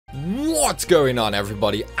What's going on,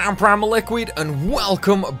 everybody? I'm Primal Liquid and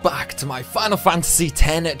welcome back to my Final Fantasy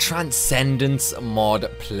X Transcendence mod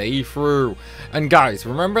playthrough. And guys,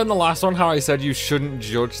 remember in the last one how I said you shouldn't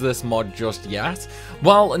judge this mod just yet?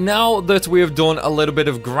 Well, now that we have done a little bit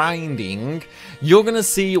of grinding, you're gonna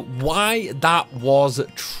see why that was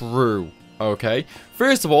true, okay?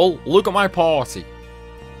 First of all, look at my party.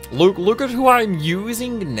 Look at who I'm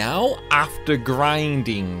using now after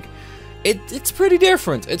grinding. It's pretty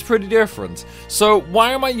different. It's pretty different. So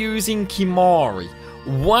why am I using Kimahri?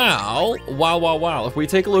 Well, if we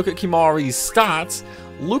take a look at Kimahri's stats,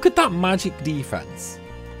 look at that magic defense.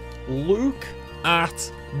 Look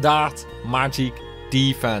at that magic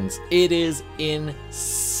defense. It is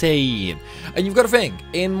insane. And you've got to think,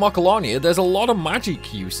 in Mokalania, there's a lot of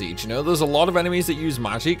magic usage, you know? There's a lot of enemies that use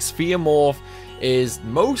magic. Sphere Morph is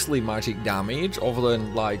mostly magic damage, other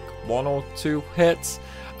than like 1 or 2 hits.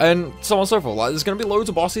 And so on and so forth. Like, there's going to be loads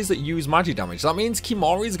of bosses that use magic damage. That means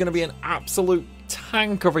Kimahri is going to be an absolute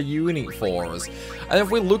tank of a unit for us. And if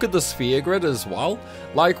we look at the sphere grid as well,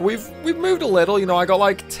 like we've moved a little. You know, I got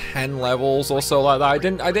like 10 levels or so like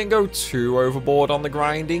that. I didn't go too overboard on the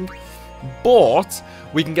grinding, but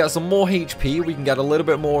we can get some more HP, we can get a little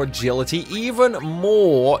bit more agility, even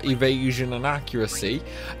more evasion and accuracy,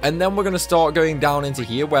 and then we're going to start going down into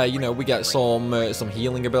here where, you know, we get some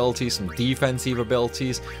healing abilities, some defensive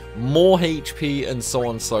abilities, more HP, and so on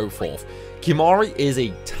and so forth. Kimahri is a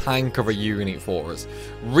tank of a unit for us.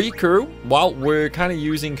 Riku, well, we're kind of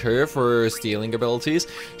using her for stealing abilities.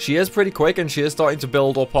 She is pretty quick and she is starting to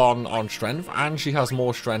build up on strength, and she has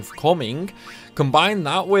more strength coming. Combine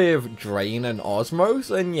that with Drain and Osmos,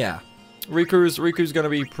 and yeah, Riku's going to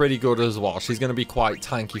be pretty good as well. She's going to be quite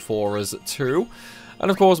tanky for us too. And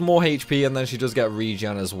of course, more HP, and then she does get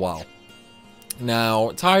regen as well.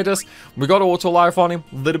 Now, Tidus, we got Auto Life on him,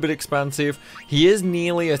 a little bit expensive. He is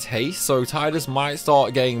nearly at haste, so Tidus might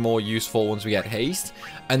start getting more useful once we get haste.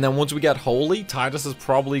 And then once we get holy, Tidus is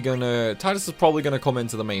probably gonna come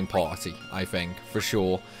into the main party, I think, for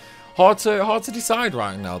sure. Hard to decide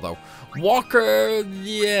right now though. Walker,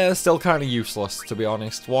 yeah, still kind of useless, to be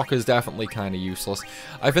honest. Walker's definitely kind of useless.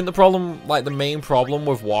 I think the problem, like the main problem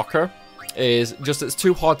with Walker is just it's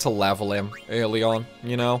too hard to level him early on,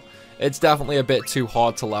 you know? It's definitely a bit too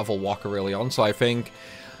hard to level Walker early on, so I think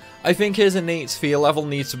his innate sphere level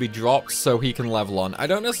needs to be dropped so he can level on. I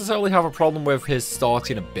don't necessarily have a problem with his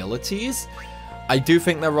starting abilities. I do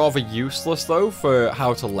think they're rather useless though for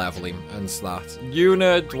how to level him and that.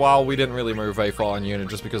 Yuna, well, we didn't really move very far on Yuna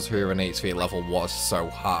just because her innate sphere level was so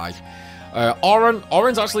high.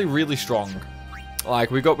 Auron's actually really strong.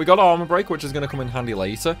 Like, we got armor break, which is going to come in handy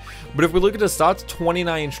later. But if we look at his stats,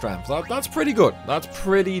 29 strength. That's pretty good. That's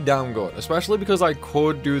pretty damn good. Especially because I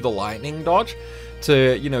could do the lightning dodge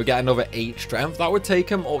to, you know, get another 8 strength. That would take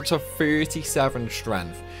him up to 37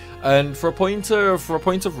 strength. And for a point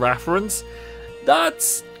of reference,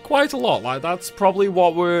 that's quite a lot. Like, that's probably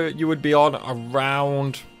what you would be on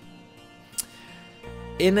around.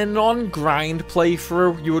 In a non-grind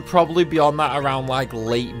playthrough, you would probably be on that around like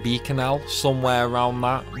late Beaconel, somewhere around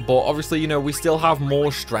that. But obviously, you know, we still have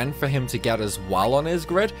more strength for him to get as well on his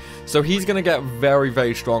grid. So he's going to get very,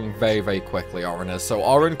 very strong very, very quickly, Auron is. So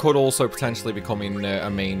Auron could also potentially becoming a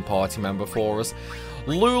main party member for us.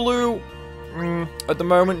 Lulu, at the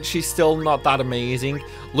moment, she's still not that amazing.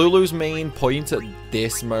 Lulu's main point at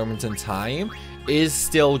this moment in time is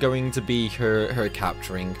still going to be her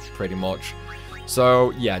capturing, pretty much.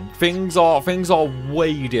 So yeah, things are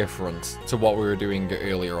way different to what we were doing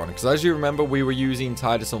earlier on. Because as you remember, we were using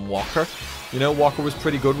Tidus and Walker. You know, Walker was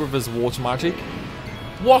pretty good with his water magic.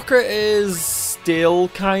 Walker is still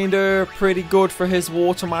kind of pretty good for his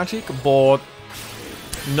water magic, but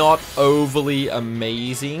not overly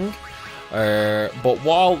amazing. But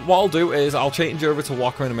what I'll do is I'll change over to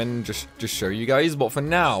Walker in a minute and just show you guys. But for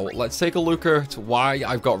now, let's take a look at why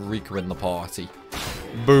I've got Riku in the party.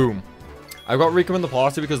 Boom. I've got Riku in the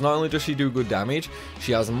party because not only does she do good damage,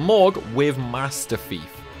 she has Mog with Master Thief.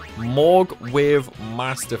 Mog with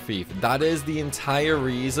Master Thief. That is the entire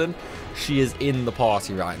reason she is in the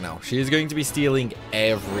party right now. She is going to be stealing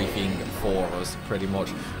everything for us, pretty much.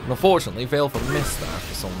 And unfortunately, Veilfer missed that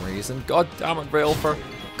for some reason. God damn it, Veilfer.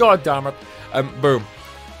 God damn it. Boom.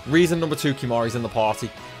 Reason number 2, Kimahri's in the party.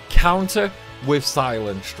 Counter with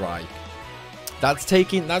Silent Strike. That's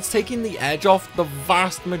taking the edge off the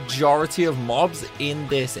vast majority of mobs in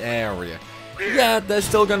this area. Yeah, there's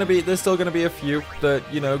still gonna be a few that,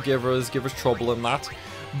 you know, give us trouble in that.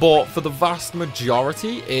 But for the vast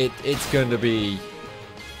majority, it's gonna be,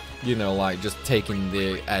 you know, like just taking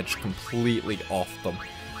the edge completely off them.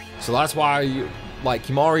 So that's why like,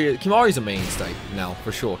 Kimahri's a mainstay now,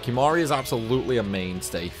 for sure. Kimahri is absolutely a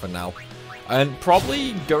mainstay for now. And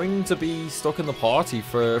probably going to be stuck in the party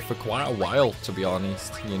for quite a while, to be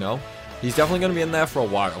honest, you know? He's definitely going to be in there for a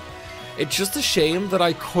while. It's just a shame that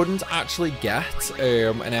I couldn't actually get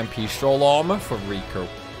an MP Stroll armor for Riku.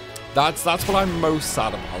 That's what I'm most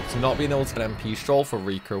sad about, not being able to get MP Stroll for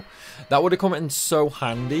Riku. That would have come in so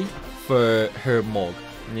handy for her mug,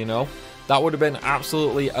 you know? That would have been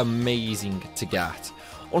absolutely amazing to get.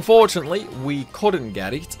 Unfortunately, we couldn't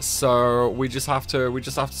get it, so we just have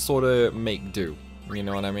to sort of make do. You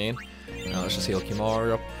know what I mean? Now let's just heal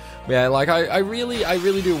Kimahri up. But yeah, like I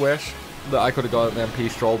really do wish that I could have got an MP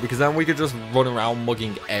Stroll, because then we could just run around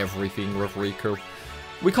mugging everything with Riku.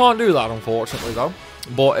 We can't do that, unfortunately, though.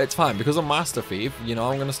 But it's fine, because I'm Master Thief, you know,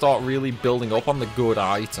 I'm going to start really building up on the good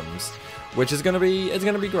items, which is going to be, it's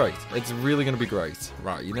going to be great. It's really going to be great.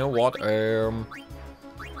 Right, you know what? I'm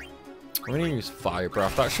going to use Fire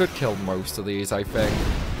Breath. That should kill most of these, I think.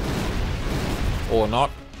 Or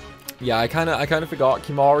not. Yeah, I kind of forgot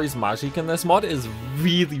Kimahri's magic in this mod is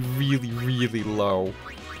really low.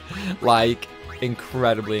 Like,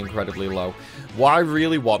 incredibly low. What I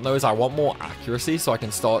really want, though, is I want more accuracy so I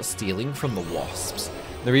can start stealing from the wasps.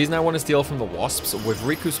 The reason I want to steal from the wasps, with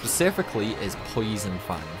Riku specifically, is Poison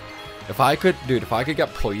Fang. If I could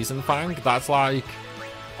get Poison Fang, that's like...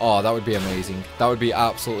 Oh, that would be amazing. That would be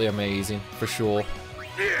absolutely amazing, for sure.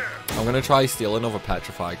 I'm going to try steal another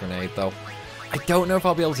Petrify Grenade, though. I don't know if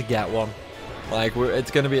I'll be able to get one. Like,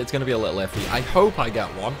 it's gonna be a little iffy. I hope I get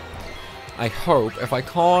one. I hope. If I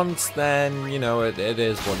can't, then, you know, it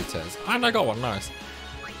is what it is. And I got one, nice.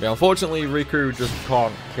 Yeah, unfortunately, Riku just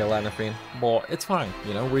can't kill anything. But it's fine,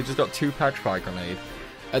 you know, we just got 2 Petrify Grenade.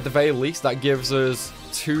 At the very least, that gives us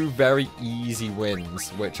 2 very easy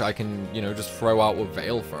wins, which I can, you know, just throw out with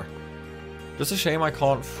Veil for. Just a shame I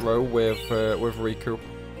can't throw with Riku.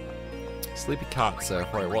 Sleepy Cat, sir.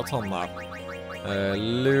 Wait, what's on that?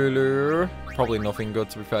 Lulu. Probably nothing good,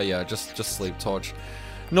 to be fair. Yeah, just Sleep Touch.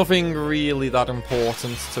 Nothing really that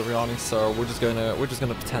important, to be honest. So we're just gonna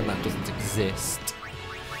pretend that doesn't exist.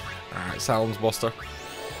 Alright, Sounds Buster.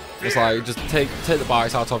 It's like, just take the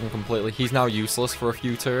bites out of him completely. He's now useless for a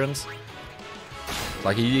few turns.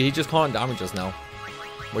 Like, he just can't damage us now,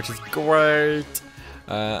 which is great.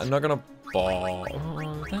 I'm not gonna ball.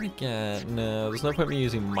 Oh, then again, no, there's no point me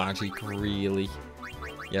using magic, really.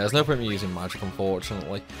 Yeah, there's no point me using magic,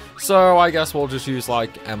 unfortunately. So I guess we'll just use,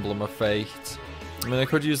 like, Emblem of Fate. I mean, I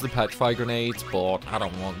could use the Petrify Grenades, but I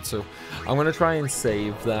don't want to. I'm gonna try and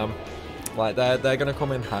save them. Like, they're gonna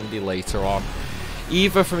come in handy later on.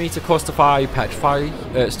 Either for me to custify Petrify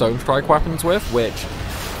Stone Strike weapons with, which,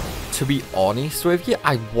 to be honest with you,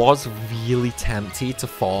 I was really tempted to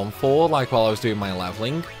farm for, like, while I was doing my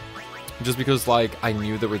leveling. Just because, like, I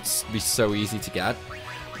knew that would be so easy to get.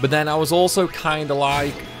 But then I was also kind of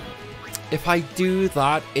like, if I do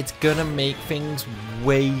that, it's gonna make things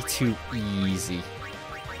way too easy.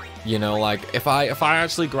 You know, like, if I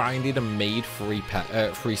actually grinded and made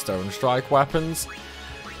 3 Stone Strike weapons,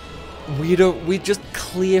 we'd just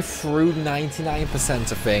clear through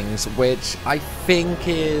 99% of things, which I think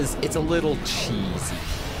it's a little cheesy,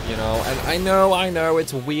 you know. And I know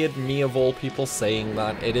it's weird, me of all people saying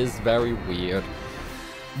that. It is very weird,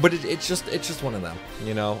 but it's just one of them,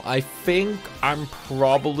 you know. I think I'm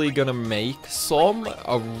probably gonna make some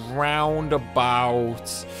around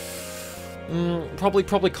about probably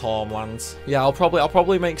Calmlands. Yeah, I'll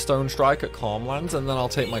probably make Stone Strike at Calmlands, and then I'll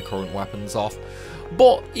take my current weapons off.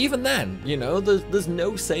 But even then, you know, there's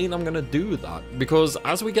no saying I'm going to do that, because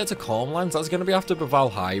as we get to Calmlands, that's going to be after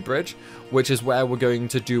Baval High Bridge, which is where we're going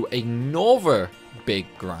to do another big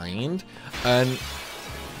grind. And,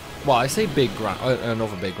 well, I say big grind,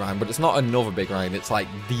 another big grind, but it's not another big grind, it's like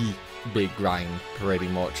the big grind, pretty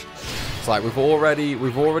much. It's like we've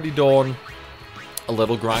already done a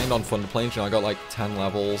little grind on Thunder Plains, you know, I got like 10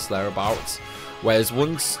 levels thereabouts. Whereas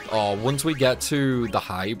once we get to the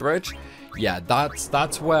High Bridge, yeah,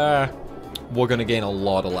 that's where we're going to gain a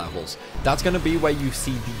lot of levels. That's going to be where you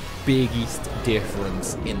see the biggest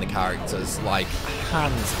difference in the characters, like,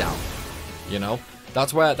 hands down, you know?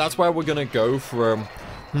 That's where we're going to go from,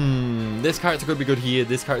 this character could be good here,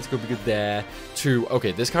 this character could be good there, to,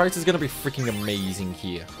 okay, this character is going to be freaking amazing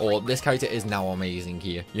here, or this character is now amazing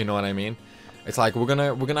here, you know what I mean? It's like, we're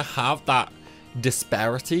gonna have that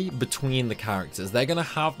disparity between the characters. They're gonna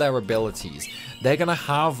have their abilities, they're gonna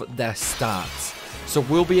have their stats, so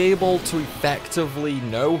we'll be able to effectively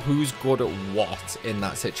know who's good at what in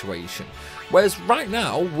that situation. Whereas right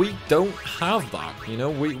now we don't have that, you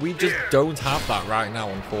know, we just don't have that right now,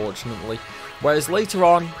 unfortunately. Whereas later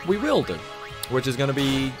on we will do. which is going to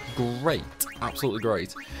be great. Absolutely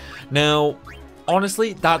great. Now,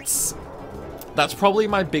 honestly, that's probably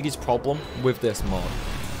my biggest problem with this mod,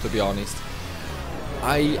 to be honest.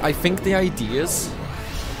 I think the ideas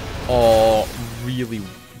are really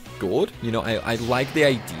good. You know, I like the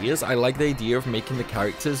ideas. I like the idea of making the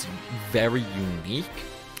characters very unique.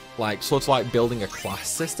 Like, sort of like building a class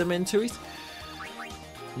system into it.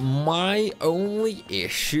 My only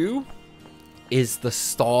issue is the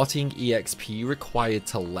starting EXP required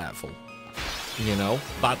to level. You know,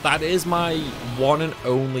 that is my one and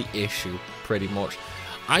only issue, pretty much.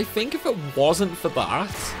 I think if it wasn't for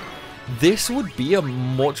that, this would be a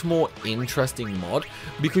much more interesting mod,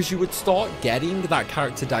 because you would start getting that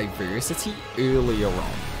character diversity earlier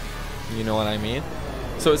on. You know what I mean?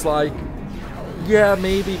 So it's like, yeah,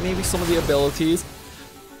 maybe some of the abilities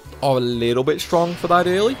are a little bit strong for that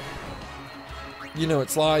early. You know,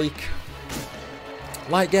 it's like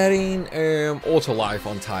getting auto life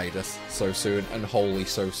on Tidus so soon and Holy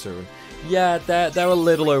so soon. Yeah, they're a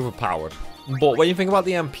little overpowered, but when you think about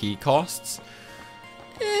the MP costs,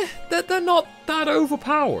 they're not that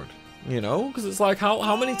overpowered, you know, because it's like,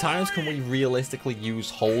 how many times can we realistically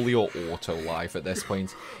use Holy or auto life at this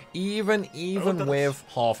point, even with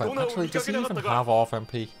half MP? Actually, does he even have half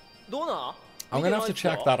MP? I'm gonna have to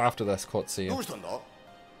check that after this cutscene.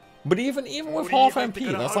 But even with half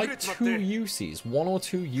MP, that's like 2 UCs, 1 or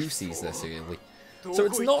 2 UCs this early. So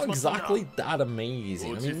it's not exactly that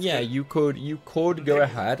amazing. I mean, yeah, you could go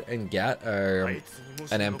ahead and get an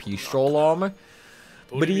MP Stroll armor,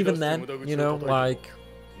 but even then, you know, like,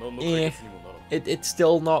 it's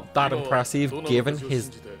still not that impressive given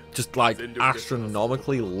his just like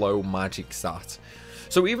astronomically low magic stat.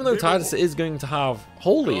 So even though Tidus is going to have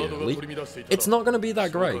Holy early, it's not going to be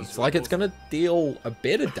that great. Like, it's going to deal a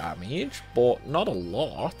bit of damage, but not a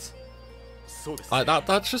lot. Like,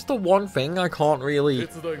 that's just the one thing I can't really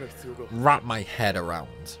wrap my head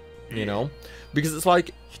around, you know? Because it's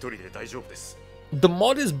like, the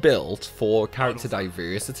mod is built for character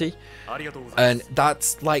diversity, and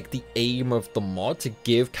that's like the aim of the mod, to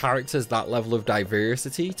give characters that level of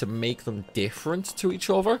diversity, to make them different to each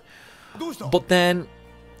other. But then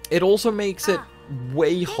it also makes it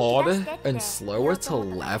way harder and slower to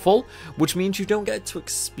level, which means you don't get to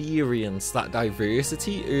experience that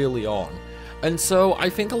diversity early on. And so I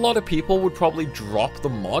think a lot of people would probably drop the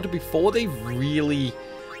mod before they really,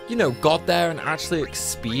 you know, got there and actually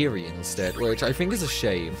experienced it, which I think is a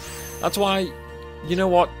shame. That's why, you know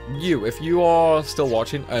what, if you are still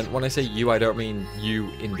watching, and when I say you, I don't mean you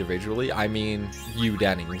individually, I mean you,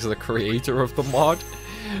 Dennings, the creator of the mod.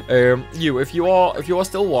 If you are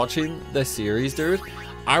still watching this series, dude,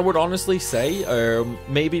 I would honestly say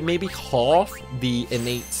maybe half the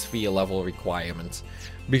innate sphere level requirement,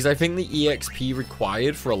 because I think the EXP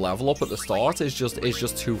required for a level up at the start is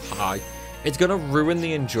just too high. It's gonna ruin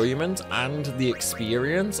the enjoyment and the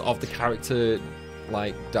experience of the character,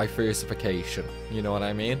 like, diversification. You know what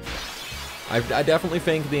I mean? I definitely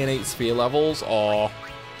think the innate sphere levels are,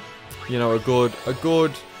 you know, a good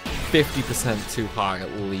 50% too high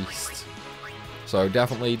at least. So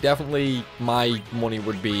definitely my money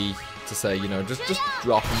would be to say, you know, just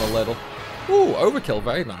drop them a little. Ooh, overkill,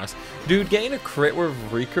 very nice. Dude, getting a crit with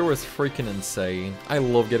Rika was freaking insane. I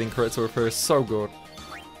love getting crits with her, so good.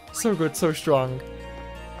 So good, so strong.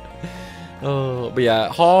 Oh, but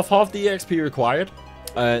yeah, half the EXP required.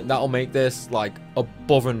 That'll make this like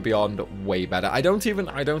above and beyond way better. I don't even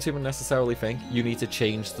necessarily think you need to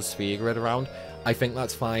change the sphere grid around. I think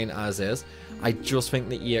that's fine as is. I just think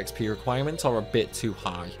the EXP requirements are a bit too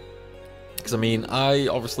high. Because I mean, I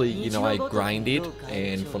obviously, you know, I grinded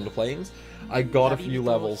in Thunder Plains. I got a few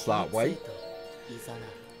levels that way,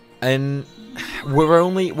 and we're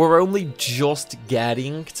only just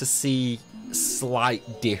getting to see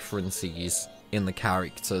slight differences in the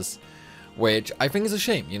characters, which I think is a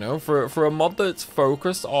shame. You know, for a mod that's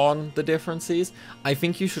focused on the differences, I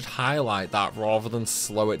think you should highlight that rather than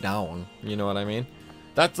slow it down. You know what I mean?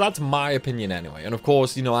 That's my opinion anyway. And of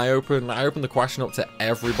course, you know, I open the question up to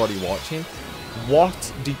everybody watching.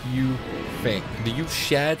 What do you think? Do you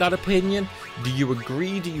share that opinion? Do you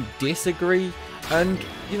agree? Do you disagree? And,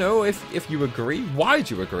 you know, if you agree, why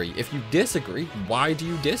do you agree? If you disagree, why do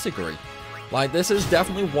you disagree? Like, this is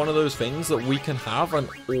definitely one of those things that we can have an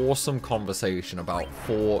awesome conversation about,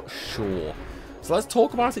 for sure. So let's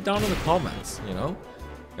talk about it down in the comments, you know?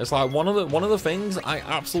 It's like one of the things I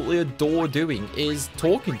absolutely adore doing is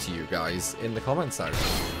talking to you guys in the comment section.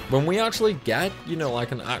 When we actually get, you know,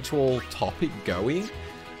 like an actual topic going,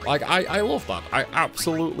 like I love that. I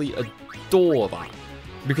absolutely adore that.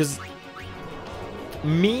 Because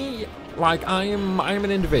me, like, I am an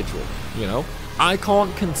individual, you know? I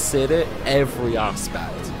can't consider every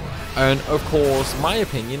aspect. And of course, my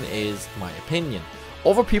opinion is my opinion.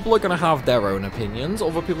 Other people are going to have their own opinions.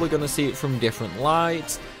 Other people are going to see it from different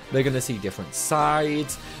lights. They're going to see different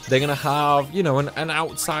sides. They're going to have, you know, an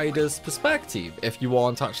outsider's perspective if you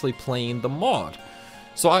aren't actually playing the mod.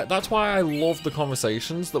 So that's why I love the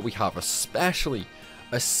conversations that we have, especially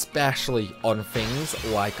on things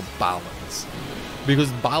like balance.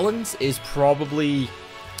 Because balance is probably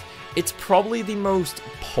the most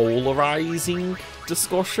polarizing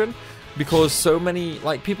discussion, because so many,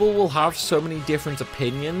 like, people will have so many different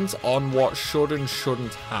opinions on what should and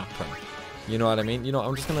shouldn't happen. You know what I mean? You know,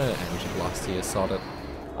 I'm just gonna energy blast here, sod it.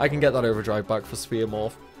 I can get that overdrive back for Sphere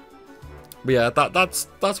Morph. But yeah, that's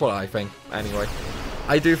what I think, anyway.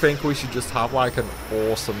 I do think we should just have, like, an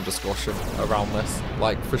awesome discussion around this,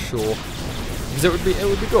 like, for sure. Because it would be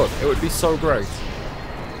good. It would be so great.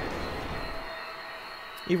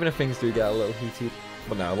 Even if things do get a little heated.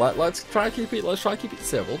 But no, let's try to keep it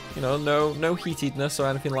civil. You know, no heatedness or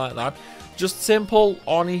anything like that. Just simple,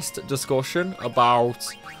 honest discussion about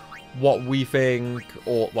what we think,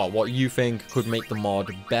 or well, what you think could make the mod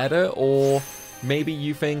better, or maybe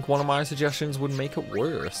you think one of my suggestions would make it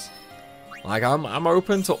worse. Like, I'm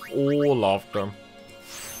open to all of them.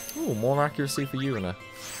 Ooh, more accuracy for you, innit?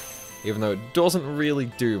 Even though it doesn't really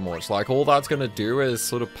do much. Like, all that's gonna do is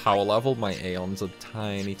sort of power level my Aeons a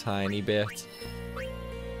tiny bit.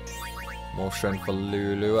 More strength for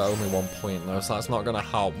Lulu at only 1 point though, so that's not gonna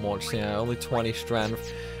help much. Yeah, only 20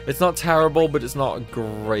 strength. It's not terrible, but it's not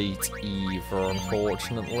great either,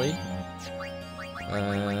 unfortunately.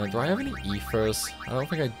 Do I have any ethers? I don't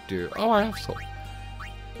think I do. Oh, I have some.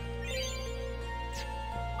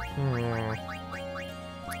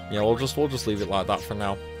 Yeah, we'll just leave it like that for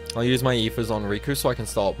now. I'll use my ethers on Riku so I can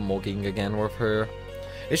start mugging again with her.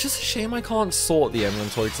 It's just a shame I can't sort the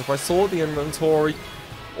inventory, because if I sort the inventory,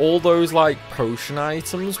 all those, like, potion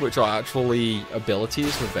items, which are actually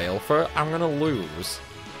abilities with Veilfer, I'm gonna lose.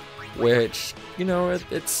 Which, you know,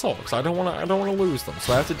 it sucks. I don't wanna lose them.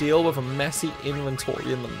 So I have to deal with a messy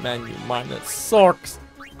inventory in the menu. Man, it sucks.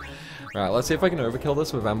 Right, let's see if I can overkill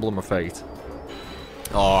this with Emblem of Fate.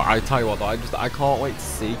 Oh, I tell you what, though, I can't wait to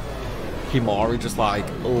see Himari just, like,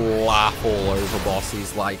 laugh all over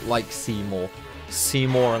bosses like Seymour.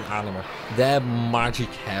 Seymour and Anima. They're magic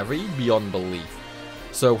heavy beyond belief.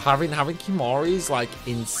 So having Himari's, like,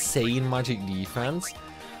 insane magic defense,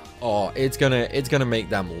 oh, it's gonna make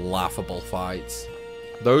them laughable fights.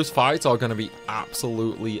 Those fights are gonna be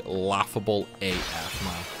absolutely laughable AF,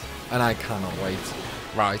 man. And I cannot wait.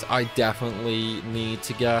 Right, I definitely need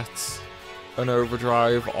to get an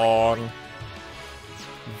overdrive on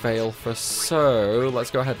Veilfer, so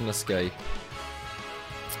let's go ahead and escape.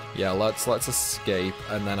 Yeah, let's escape,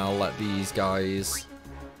 and then I'll let these guys.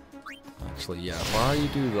 Actually, yeah, why you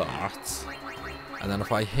do that? And then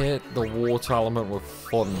if I hit the water element with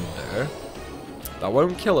thunder, that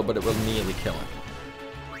won't kill it, but it will nearly kill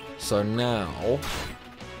it. So now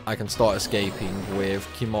I can start escaping with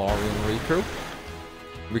Kimari and Riku,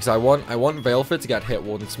 because I want Veilfer to get hit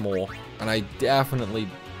once more, and I definitely.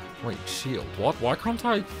 Wait, shield. What? Why can't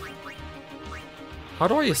I? How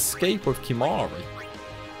do I escape with Kimari?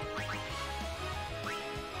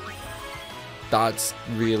 That's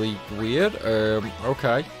really weird.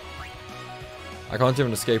 Okay. I can't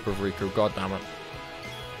even escape with Riku. God damn it.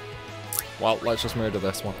 Well, let's just murder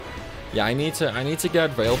this one. Yeah, I need to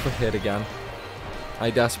get Veilfer hit again.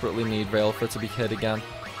 I desperately need Veilfer to be hit again.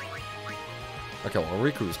 Okay, well,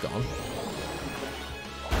 Riku's gone.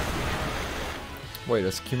 Wait,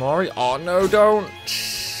 is Kimari? Oh no, don't!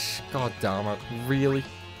 God damn it! Really?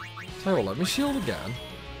 Tell you what, let me shield again.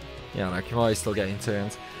 Yeah, no, Kimari's still getting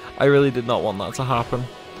turns. I really did not want that to happen.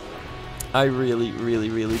 I really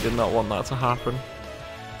did not want that to happen.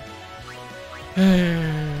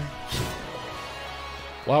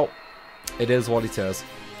 Well, it is what it is.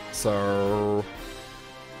 So,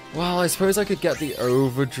 well, I suppose I could get the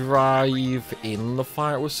overdrive in the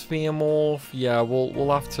fight with Sphere Morph. Yeah,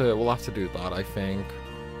 we'll have to do that. I think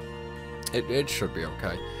it should be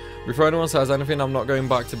okay. Before anyone says anything, I'm not going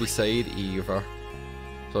back to Besaid either.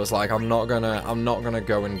 So it's like I'm not gonna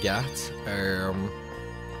go and get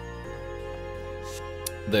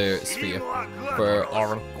the sphere for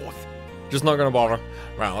Oren. Just not gonna bother.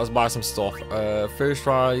 Right, let's buy some stuff. First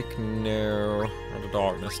strike, no. Out of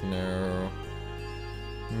darkness, no.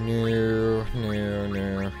 No.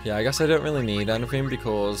 Yeah, I guess I don't really need anything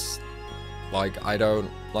because, like, I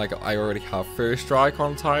already have first strike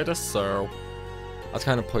on Titus, so that's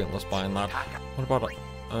kind of pointless buying that. What about it?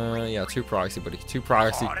 Yeah, too pricey, buddy. Too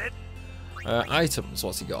pricey. Items,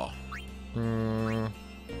 what's he got?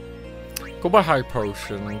 Go buy high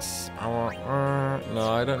potions. No,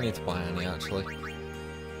 I don't need to buy any actually.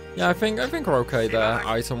 Yeah, I think we're okay there,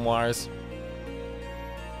 item wise.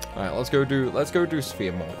 Alright, let's go do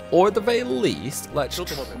Sphere Morph. Or at the very least, let's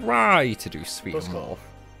try to do Sphere Morph.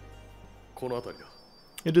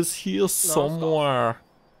 It is here somewhere.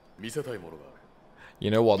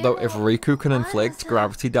 You know what though, if Riku can inflict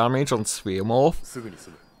gravity damage on Sphere Morph,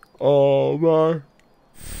 oh man,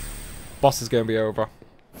 boss is gonna be over.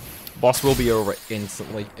 Boss will be over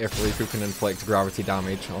instantly if Riku can inflict gravity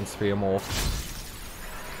damage on Sphere Morph.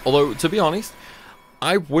 Although, to be honest,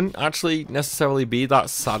 I wouldn't actually necessarily be that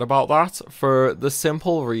sad about that, for the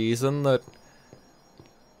simple reason that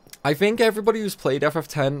I think everybody who's played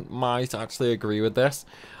FF10 might actually agree with this.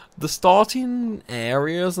 The starting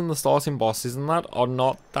areas and the starting bosses and that are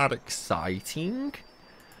not that exciting.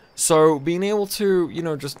 So being able to, you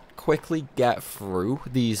know, just quickly get through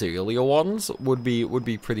these earlier ones would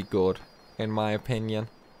be pretty good, in my opinion.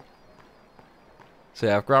 So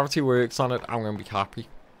yeah, if gravity works on it, I'm gonna be happy.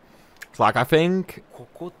 Like, I think,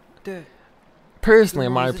 personally,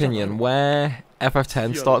 in my opinion, where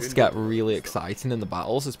FF10 starts to get really exciting in the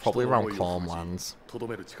battles is probably around Calm Lands.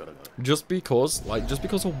 Just because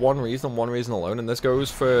of one reason alone, and this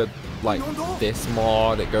goes for, like, this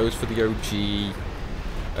mod, it goes for the OG.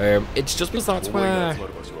 It's just because that's where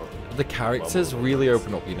the characters really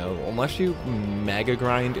open up, you know, unless you mega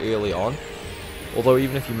grind early on. Although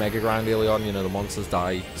even if you mega grind early on, you know, the monsters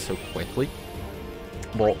die so quickly.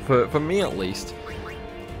 But for me at least,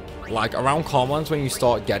 like around Commons when you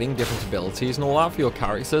start getting different abilities and all that for your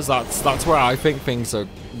characters, that's where I think things are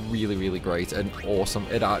really great and awesome.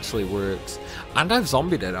 It actually works. And I've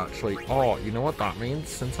zombied it actually. Oh, you know what that means?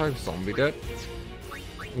 Since I've zombied it,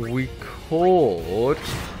 we could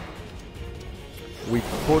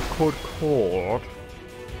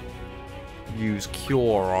use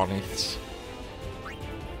Cure on it.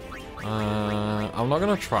 I'm not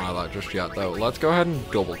gonna try that just yet though. Let's go ahead and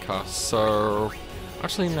double cast. So,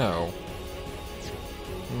 actually no.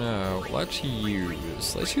 No, let's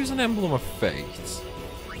use an Emblem of Fate.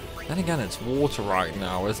 Then again, it's water right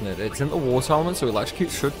now, isn't it? It's in the water element, so Electrocute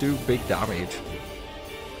should do big damage.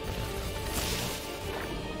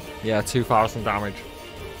 Yeah, 2,000 damage.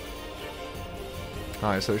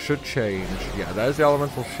 Alright, so it should change. Yeah, there's the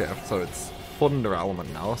elemental shift, so it's Thunder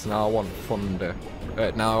element now. So now I want Thunder.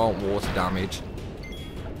 Now I want water damage.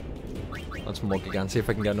 Let's mug again, see if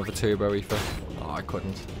I can get another Turbo Ether. Oh, I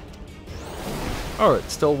couldn't. Oh,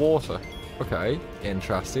 it's still water. Okay,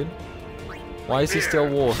 interesting. Why is he still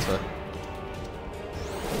water?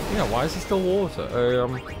 Yeah, why is he still water?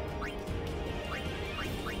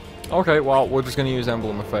 Okay, well, we're just going to use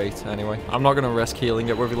Emblem of Fate anyway. I'm not going to risk healing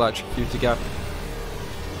it with Electrocute again.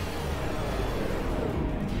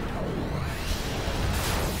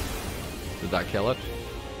 Did that kill it?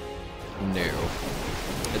 No.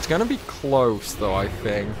 It's going to be close, though, I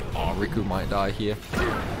think. Oh, Riku might die here.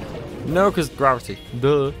 No, because gravity.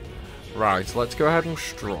 Duh. Right, let's go ahead and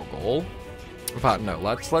struggle. In fact, no,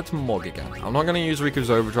 let's mug again. I'm not going to use Riku's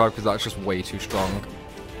Overdrive because that's just way too strong.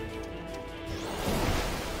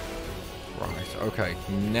 Right, okay.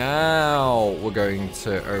 Now we're going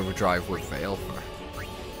to Overdrive with Veilfer.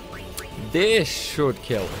 This should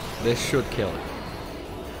kill it. This should kill it.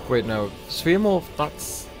 Wait, no. Sphere Morph,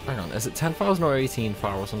 that's... Hang on, is it 10,000 or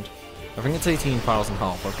 18,000? I think it's 18,000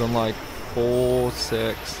 health. I've done like 4,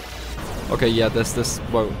 6... Okay, yeah, this isn't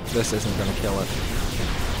gonna kill it.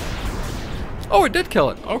 Oh, it did kill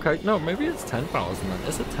it! Okay, no, maybe it's 10,000 then.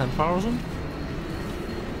 Is it 10,000?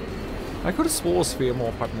 I could have swore Sphere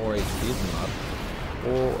Morph had more HP than that.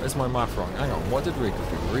 Or is my math wrong? Hang on, what did Riku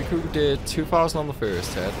do? Riku did 2,000 on the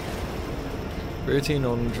first hit,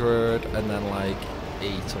 1,300, and then like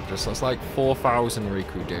 800, so it's like 4,000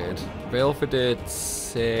 Riku did. Veilfer did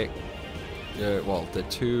 6, well, did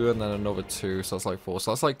 2 and then another 2, so that's like 4,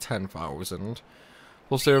 so that's like 10,000.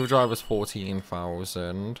 Plus the Overdrive was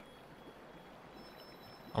 14,000.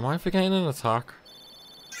 Am I forgetting an attack?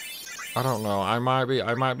 I don't know, I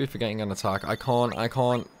might be forgetting an attack. I can't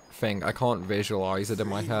visualize it in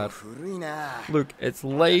my head. Look, it's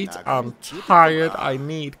late, I'm tired, I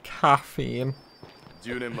need caffeine.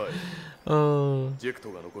 Oh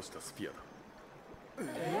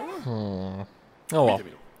well,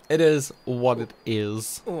 it is what it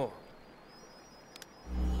is.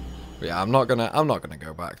 Yeah, I'm not gonna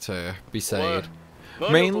go back to Besaid.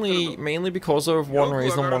 Mainly because of one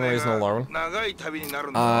reason alone.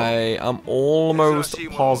 I am almost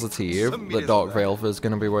positive that Dark Veilfer is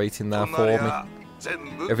gonna be waiting there for me.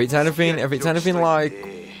 If it's anything like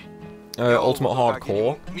Ultimate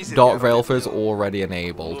Hardcore, Dark Veilfir's already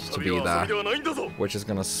enabled to be there, which is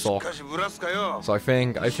gonna suck. So I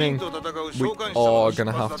think we are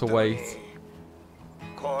gonna have to wait.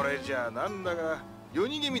 これじゃなんだが夜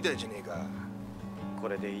逃げみたいじゃねえか。こ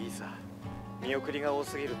れでいいさ。見送りが多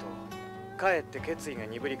すぎるとかえって決意が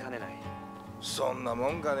鈍りかねない。そんな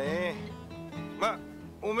もんかね。ま、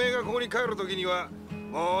おめえがここに帰る時には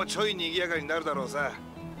もうちょい賑やかになるだろうさ。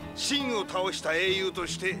真を倒した英雄と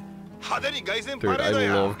して派手に凱旋パレード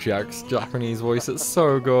や。 Dude, I love Jack's Japanese voice. It's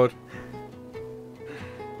so good.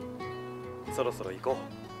 そろそろ行こう。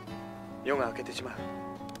夜が明けてしまう。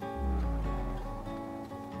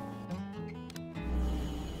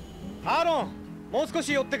 アーロン、もう少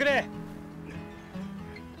し寄ってくれ。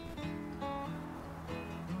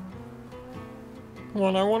 Come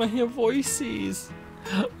on, I want to hear voices.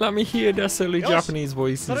 Let me hear their silly Japanese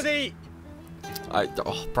voices.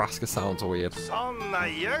 Braska sounds weird. I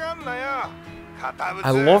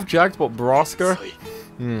love Jack, but Braska,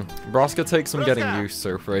 Braska takes some getting used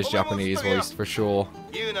to for his Japanese voice for sure.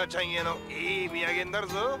 It's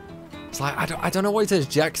like I don't know what it is.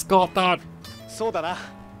 Jack's got that.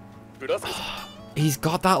 He's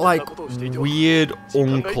got that like weird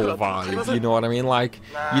uncle vibe, you know what I mean? Like,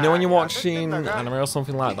 you know when you're watching anime or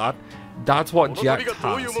something like that? That's what Jack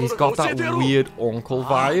has. He's got that weird uncle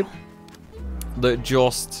vibe that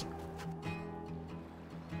just...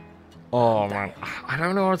 Oh man, I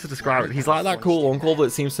don't know how to describe it. He's like that cool uncle that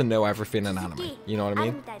seems to know everything in anime, you know what I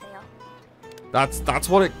mean? That's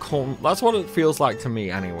what it feels like to me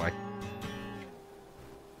anyway.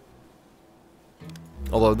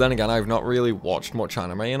 Although, then again, I've not really watched much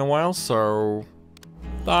anime in a while, so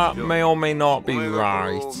that may or may not be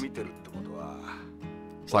right.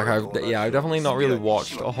 It's like I've definitely not really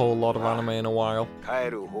watched a whole lot of anime in a while.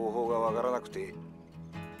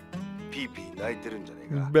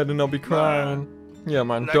 Better not be crying. Yeah,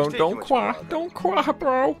 man, don't cry. Don't cry,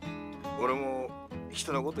 bro. It's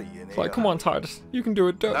like, come on, Titus. You can do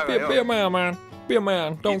it. Be a man, man. Be a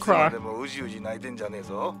man. Don't cry.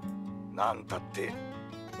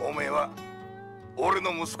 おめえは俺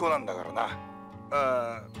の息子なんだからな。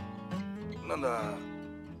なんだ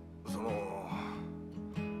その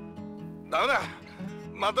ダメだ。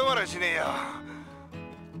まとまらしねえよ。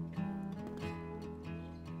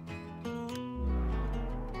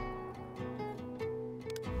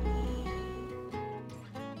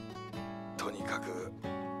とにかく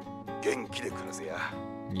元気で暮らせや。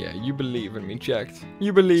Yeah, you believe in me, Jack.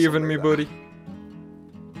 You believe in me, buddy.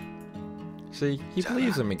 See, he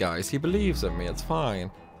believes in me, guys. He believes in me. It's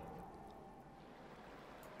fine.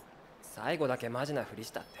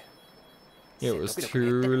 It was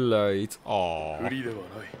too late. Aww.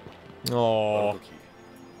 Aww.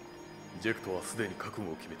 ジェクトはすでに覚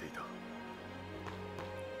悟を決めていた。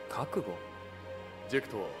覚悟？ジェク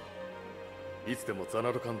トはいつでもザ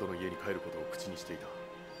ナルカンドの家に帰ることを口にしていた。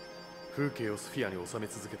風景をスフィアに収め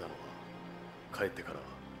続けたのは帰ってから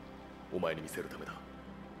お前に見せるためだ。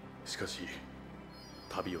しかし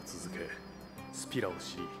旅を続け、スピラを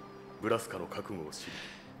知り、ブラスカの覚悟を知り。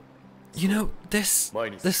You know, this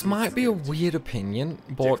might be a weird opinion,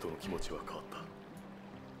 but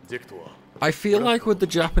I feel like with the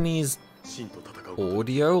Japanese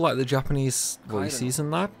audio, like the Japanese voices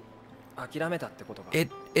and that,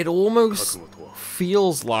 it almost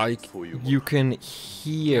feels like you can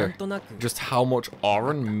hear just how much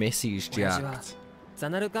Oren misses Jack.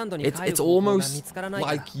 It's almost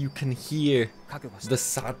like you can hear the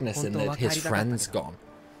sadness in that his friend's gone.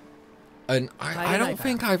 And I don't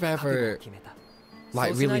think I've ever,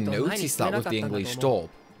 like, really noticed that with the English dub.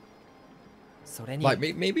 Like,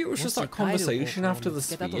 maybe it was just that conversation after the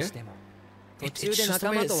sphere. It's just the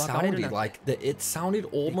way it sounded, like, it sounded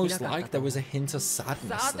almost like there was a hint of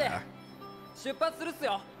sadness there.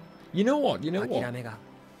 You know what?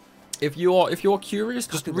 If you're curious,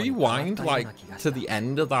 just rewind, like, to the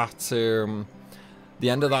end of that,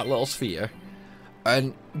 little sphere,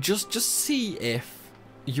 and just see if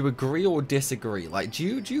you agree or disagree. Like, do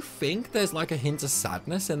you think there's like a hint of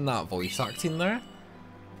sadness in that voice acting there?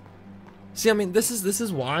 See, I mean, this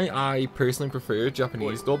is why I personally prefer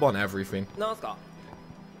Japanese dub on everything.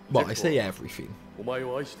 Well, I say everything.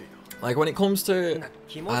 Like, when it comes to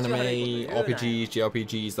anime, RPGs,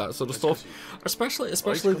 JRPGs, that sort of stuff, especially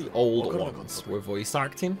the older ones with voice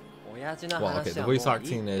acting. Well, okay, the voice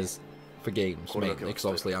acting is for games mainly, because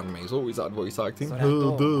obviously anime's always had voice acting.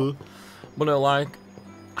 But no, like,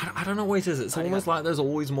 I don't know what it is. It's almost like there's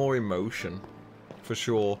always more emotion, for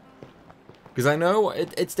sure. Because I know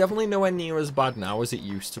it's definitely nowhere near as bad now as it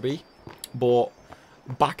used to be, but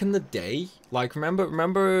back in the day, like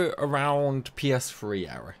remember around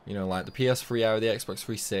PS3 era, you know, like the PS3 era, the Xbox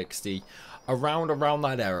 360, around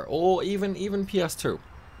that era, or even PS2,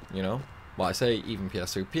 you know. Well, I say even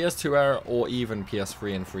PS2 era, or even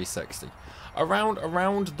PS3 and 360,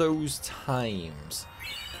 around those times,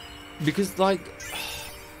 because like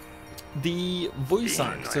the voice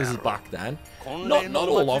actors back then, not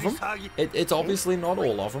all of them. It's obviously not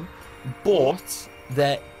all of them, but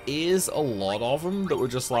there is a lot of them that were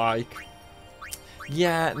just like,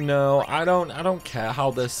 yeah, no, I don't care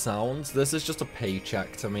how this sounds. This is just a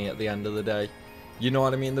paycheck to me at the end of the day. You know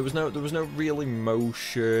what I mean? There was no real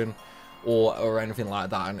emotion or anything like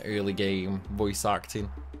that in early game voice acting.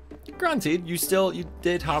 Granted, you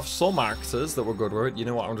did have some actors that were good with it. You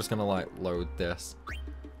know what? I'm just gonna like load this.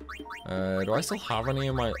 Do I still have any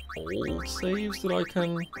of my old saves that I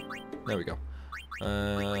can? There we go.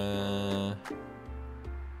 I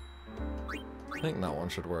think that one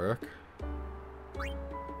should work.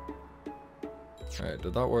 Alright,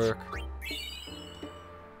 did that work?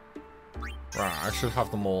 Right, I should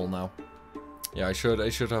have them all now. Yeah, I should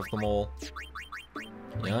have them all.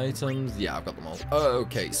 The items, yeah, I've got them all. Oh,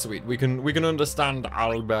 okay, sweet. We can understand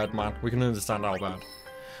Albert, man. We can understand Albert.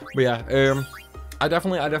 But yeah, I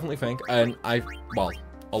definitely think, and well,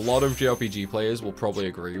 a lot of JRPG players will probably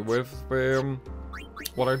agree with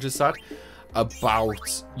what I just said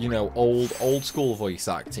about, you know, old school voice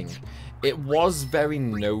acting. It was very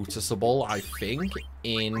noticeable, I think,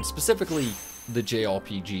 in specifically the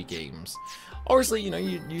JRPG games. Obviously, you know,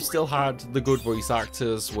 you still had the good voice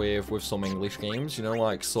actors with some English games, you know,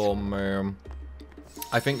 like some,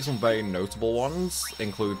 I think some very notable ones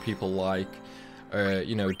include people like,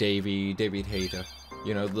 you know, David Hayter,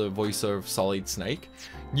 you know, the voice of Solid Snake.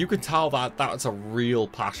 You could tell that that's a real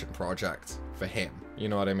passion project for him, you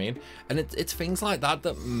know what I mean? And it's things like that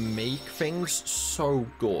that make things so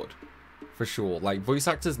good, for sure. Like, voice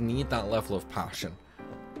actors need that level of passion.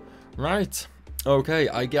 Right. Okay,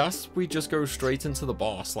 I guess we just go straight into the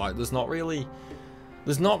boss. Like, there's not really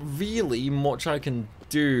much I can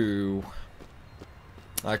do.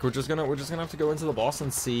 Like, we're just gonna have to go into the boss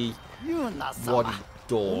and see what he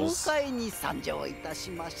does.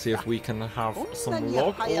 See if we can have some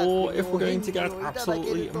luck, or if we're going to get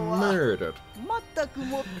absolutely murdered.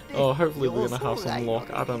 Oh, hopefully we're gonna have some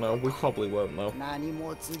luck. I don't know. We probably won't though.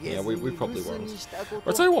 Yeah, we probably won't. But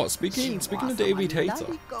I'll tell you what. Speaking of David Hayter,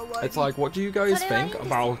 it's like, what do you guys think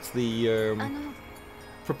about the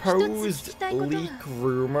proposed leak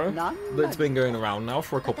rumor that's been going around now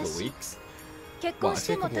for a couple of weeks? Well, I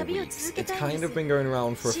say a couple of weeks. It's kind of been going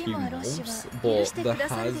around for a few months, but there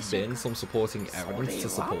has been some supporting evidence to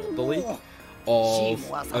support the leak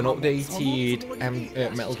of an updated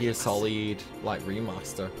Metal Gear Solid like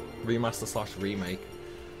remaster slash remake.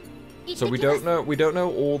 So we don't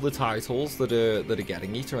know all the titles that are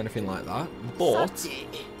getting it or anything like that, but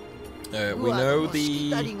we know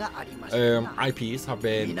the IPs have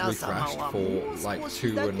been refreshed for like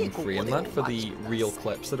 2 and 3 and that for the real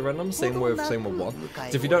clips that are in them. Same with 1. So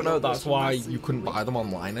if you don't know, that's why you couldn't buy them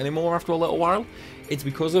online anymore after a little while. It's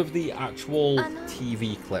because of the actual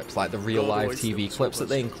TV clips, like the real life TV clips that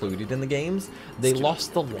they included in the games. They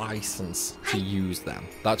lost the license to use them.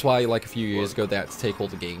 That's why, like, a few years ago they had to take all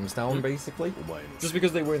the games down, basically, just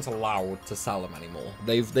because they weren't allowed to sell them anymore.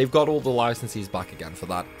 They've got all the licenses back again for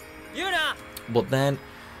that. But then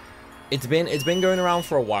it's been going around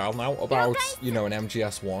for a while now about, you know, an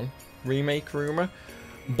MGS1 remake rumor,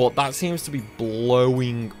 but that seems to be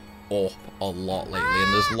blowing up a lot lately,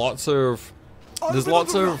 and there's lots of I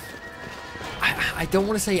don't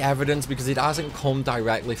want to say evidence because it hasn't come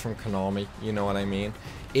directly from Konami, you know what I mean?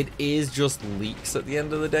 It is just leaks at the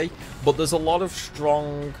end of the day, but there's a lot of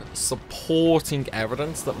strong supporting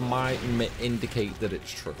evidence that might indicate that it's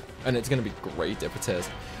true, and it's going to be great if it is.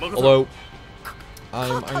 Although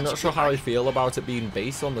I'm not sure how I feel about it being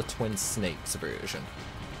based on the Twin Snakes version.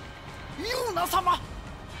 In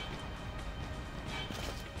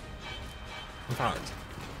fact,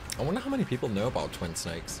 I wonder how many people know about Twin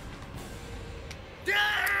Snakes.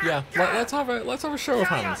 Yeah, let's have a show of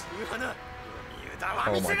hands.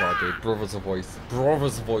 Oh my god, dude. Brother's voice.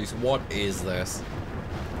 Brother's voice. What is this?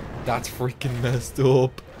 That's freaking messed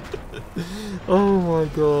up. Oh my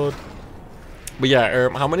god. But yeah,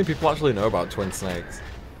 how many people actually know about Twin Snakes?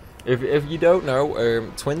 If you don't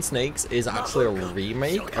know, Twin Snakes is actually a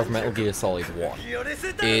remake of Metal Gear Solid 1.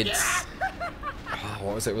 It's...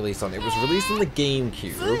 what was it released on? It was released on the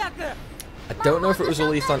GameCube. I don't know if it was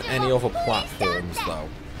released on any other platforms though.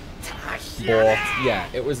 But yeah,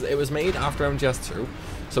 it was made after MGS2.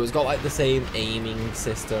 So it's got like the same aiming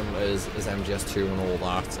system as MGS2 and all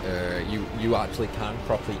that. You actually can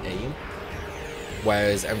properly aim,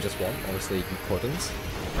 whereas MGS1 obviously you couldn't.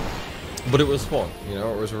 But it was fun, you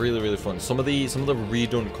know, it was really, really fun. Some of the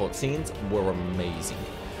redone cutscenes were amazing.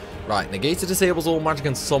 Right, Negator disables all magic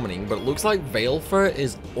and summoning, but it looks like Veilfer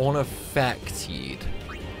is unaffected.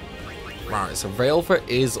 Right, so Veilfer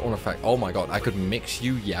is unaffected. Oh my god, I could mix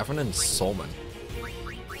you, Yevon, and summon.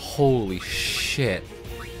 Holy shit.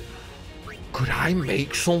 Could I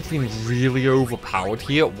make something really overpowered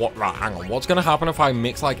here? What? Right, hang on. What's gonna happen if I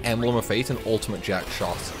mix like Emblem of Fate and Ultimate Jet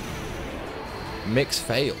Shot? Mix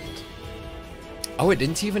failed. Oh, it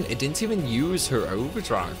didn't even use her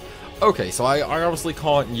overdrive. Okay, so I obviously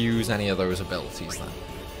can't use any of those abilities then.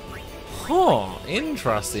 Huh,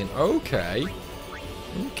 interesting. Okay.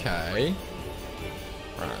 Okay.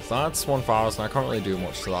 Right, so that's 1,000. I can't really do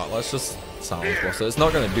much to that. Let's just Silence Buster. It's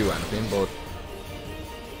not going to do anything, but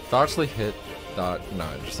if that actually hit that. No,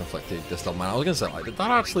 it just inflicted Distill Man. I was going to say, like, did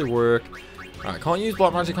that actually work? Right, can't use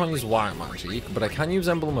Black Magic, can't use White Magic, but I can use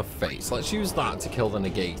Emblem of Fate. So let's use that to kill the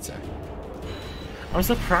Negator. I'm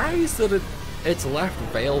surprised that it's left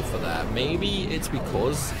Veilfer there. Maybe it's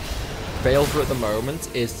because Veilfer at the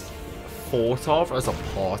moment is thought of as a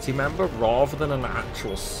party member rather than an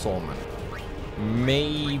actual summon.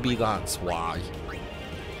 Maybe that's why.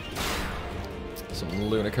 Some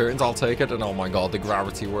Lunar Curtains, I'll take it. And oh my god, the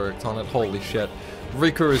gravity worked on it. Holy shit.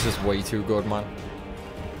 Riku is just way too good, man.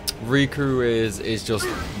 Riku is just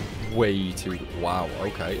way too... Wow,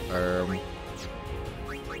 okay.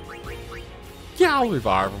 Yeah, I'll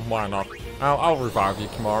revive him. Why not? I'll revive you,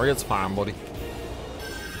 Kimari. It's fine, buddy.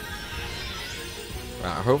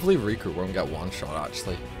 Right, hopefully Riku won't get one shot,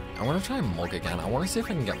 actually. I want to try and Mug again. I want to see if I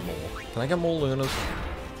can get more. Can I get more Lunas?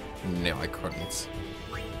 No, I couldn't.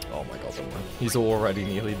 Oh my god, man. He's already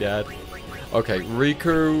nearly dead. Okay,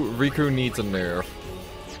 Riku needs a nerf.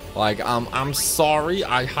 Like, I'm sorry,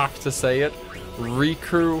 I have to say it.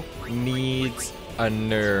 Riku needs a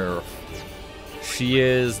nerf. She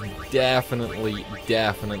is definitely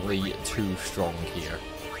too strong here.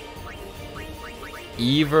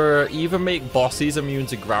 Either make bosses immune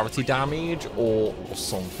to gravity damage or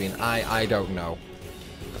something. I don't know.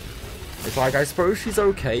 It's like, I suppose she's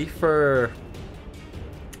okay for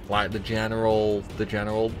like the general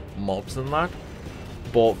mobs and that.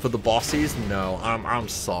 But for the bosses, no. I'm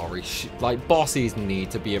sorry. Like, bosses need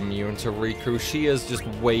to be immune to Riku. She is just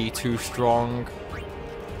way too strong.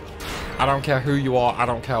 I don't care who you are. I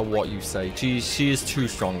don't care what you say. She is too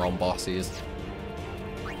strong on bosses.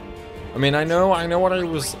 I mean, I know what I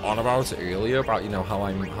was on about earlier about, you know, how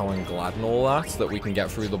I'm glad and all that we can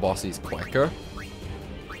get through the bosses quicker.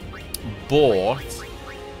 But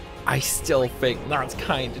I still think that's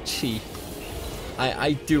kind of cheap.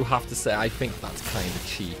 I do have to say, I think that's kind of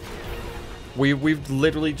cheap. We've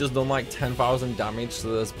literally just done like 10,000 damage to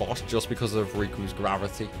this boss just because of Riku's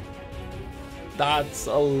gravity. That's just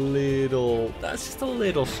a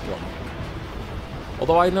little strong.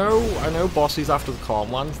 Although I know bosses after the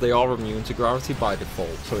Calmlands, they are immune to gravity by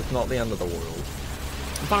default, so it's not the end of the world.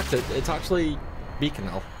 In fact, it's actually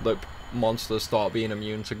Beaconel that monsters start being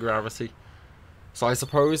immune to gravity. So I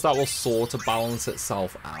suppose that will sort of balance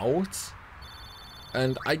itself out.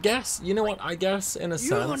 And I guess, you know what, I guess in a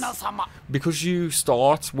sense, because you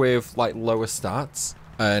start with like lower stats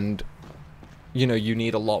and, you know, you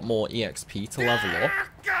need a lot more EXP to level up,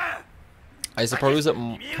 I suppose it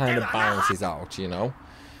kind of balances out, you know?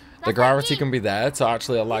 The gravity can be there to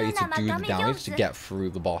actually allow you to do the damage to get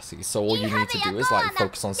through the bosses. So all you need to do is like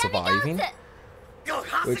focus on surviving.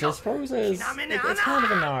 Which I suppose is, it's kind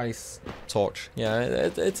of a nice touch. Yeah,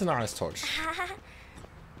 it's a nice touch.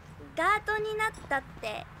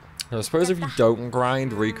 I suppose if you don't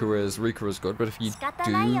grind, Riku is good, but if you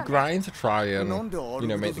do grind to try and, you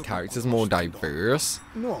know, make the characters more diverse,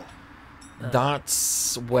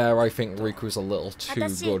 that's where I think Riku's a little too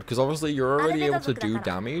good, because obviously you're already able to do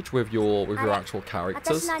damage with your actual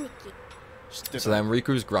characters. So then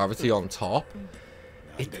Riku's gravity on top,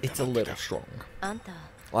 it's a little strong.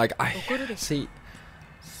 Like, I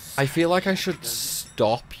feel like I should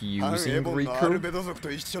stop using Riku,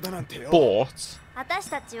 but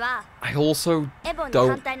I also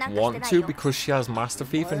don't want to because she has Master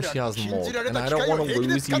Thief and she has Mug, and I don't want to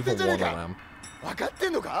lose either one of them.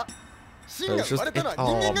 So it's just,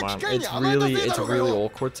 oh man, it's really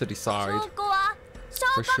awkward to decide,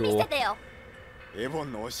 for sure.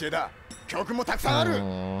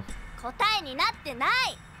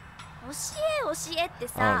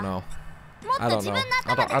 I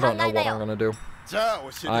don't know what I'm gonna do.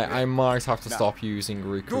 I might have to stop using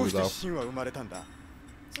Riku though.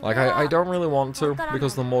 Like, I don't really want to,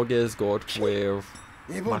 because the mug is good with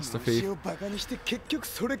Master Thief.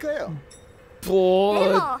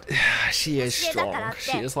 But she is strong.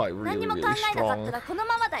 She is like really, really strong.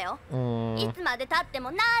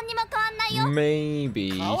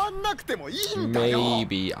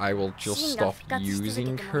 Maybe I will just stop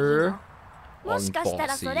using her on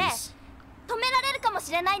bosses.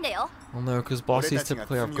 Well, no, because bosses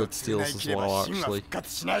typically have good steals as well, actually.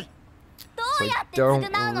 So I don't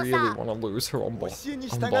really want to lose her on bosses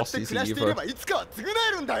either.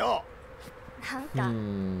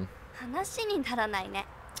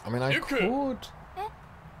 I mean, I could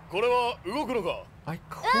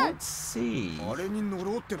see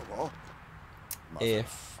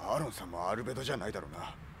if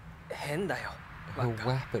her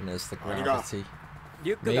weapon is the gravity.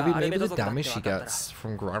 Maybe the damage she gets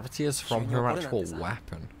from gravity is from her actual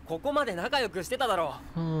weapon.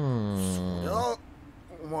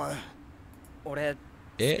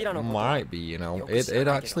 It might be, you know. It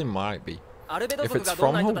actually might be. If it's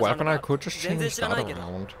from her weapon, I could just change that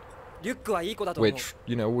around. Which,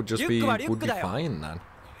 you know, would be fine then.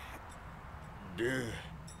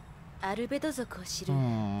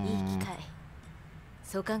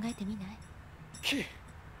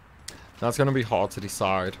 That's gonna be hard to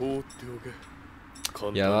decide.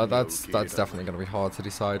 Yeah, that's definitely gonna be hard to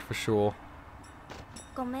decide for sure.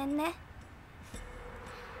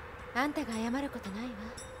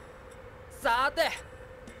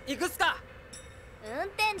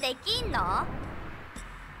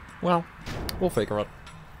 Well, we'll figure it.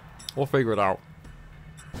 We'll figure it out.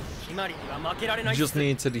 You just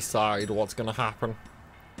need to decide what's gonna happen.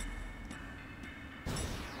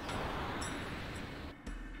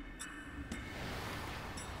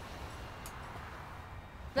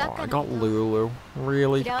 Oh, I got Lulu.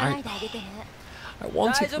 Really? I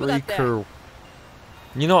wanted Riku.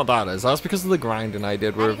 You know what that is? That's because of the grinding I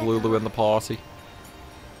did with Lulu in the party.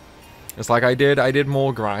 It's like I did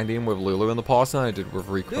more grinding with Lulu in the party than I did with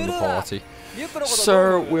Riku in the party.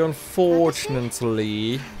 So we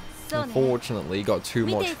unfortunately got too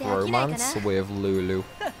much romance with Lulu.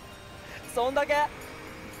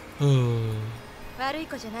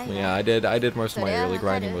 Yeah, I did most of my early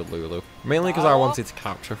grinding with Lulu. Mainly because I wanted to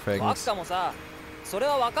capture things. Oh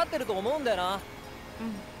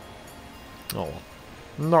well.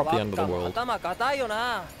 Not the end of the world.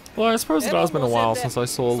 Well, I suppose it has been a while since I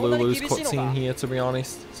saw Lulu's cutscene here, to be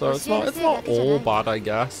honest. So it's not all bad, I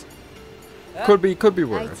guess. Could be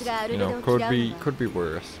worse. You know, could be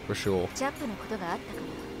worse for sure.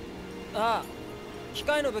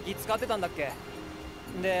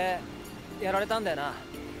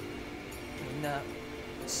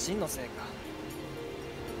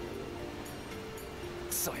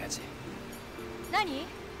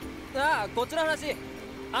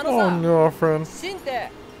 Oh no, friend.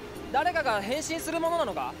 誰かが変身するものな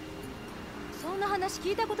のか？そんな話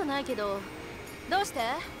聞いたことないけど、どうして？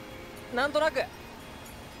なんとなく。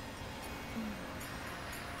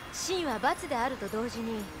真は罰であると同時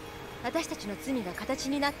に、私たちの罪が形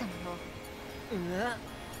になったもの。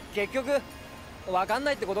結局、わかん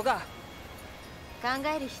ないってことか。考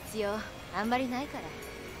える必要あんまりないから。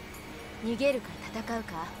逃げるか戦う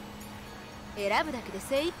か、選ぶだけで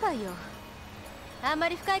精一杯よ。あんま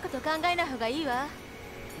り深いこと考えない方がいいわ。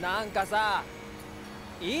なんかさ、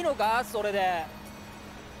いいのかそれで。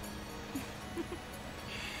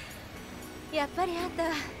やっぱりあんた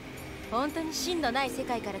本当に芯のない世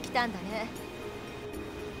界から来たんだね。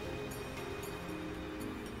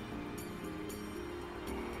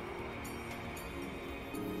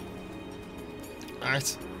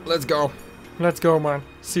Alright, let's go. Let's go, man.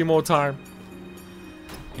 See more time.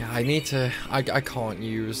 Yeah, I need to. I can't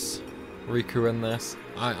use Riku in this.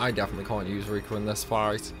 I definitely can't use Riku in this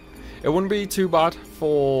fight. It wouldn't be too bad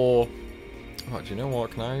for... Oh, do you know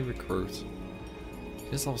what? Can I recruit?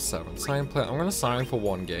 Here's level 7. Sign player. I'm going to sign for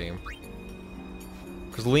one game.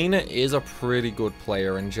 Because Lena is a pretty good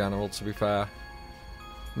player in general, to be fair.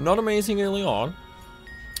 Not amazing early on,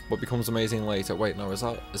 but becomes amazing later. Wait, no, is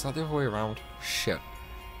that the other way around? Shit.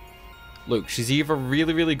 Look, she's either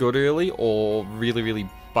really, really good early or really, really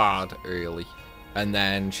bad early. And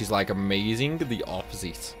then she's like amazing the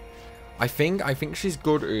opposite. I think she's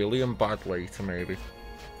good early and bad later, maybe.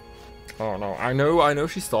 Oh no, I know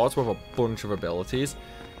she starts with a bunch of abilities.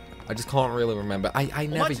 I just can't really remember. I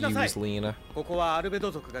never use Lena.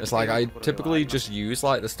 It's like I typically just use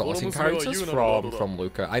like the starting characters from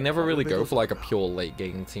Luca. I never really go for like a pure late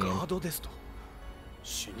game team.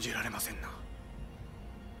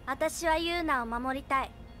 私はユーナを守りた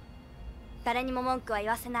い。誰にも文句は言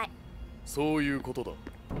わせない。そういうことだ。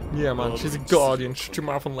Yeah, man, she's a guardian. Shut your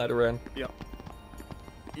mouth and let her in.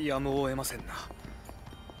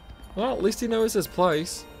 Well, at least he knows his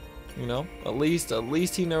place. You know, at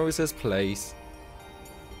least he knows his place.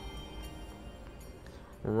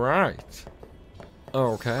 Right.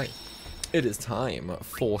 Okay. It is time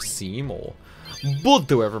for Seymour. But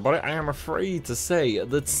though, everybody, I am afraid to say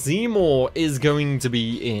that Seymour is going to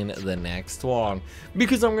be in the next one,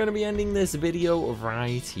 because I'm going to be ending this video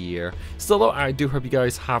right here. So though, I do hope you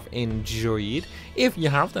guys have enjoyed. If you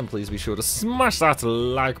have, then please be sure to smash that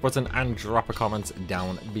like button and drop a comment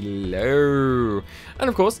down below. And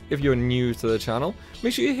of course, if you're new to the channel,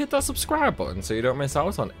 make sure you hit that subscribe button so you don't miss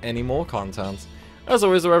out on any more content. As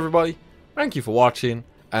always though, everybody, thank you for watching,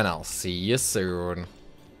 and I'll see you soon.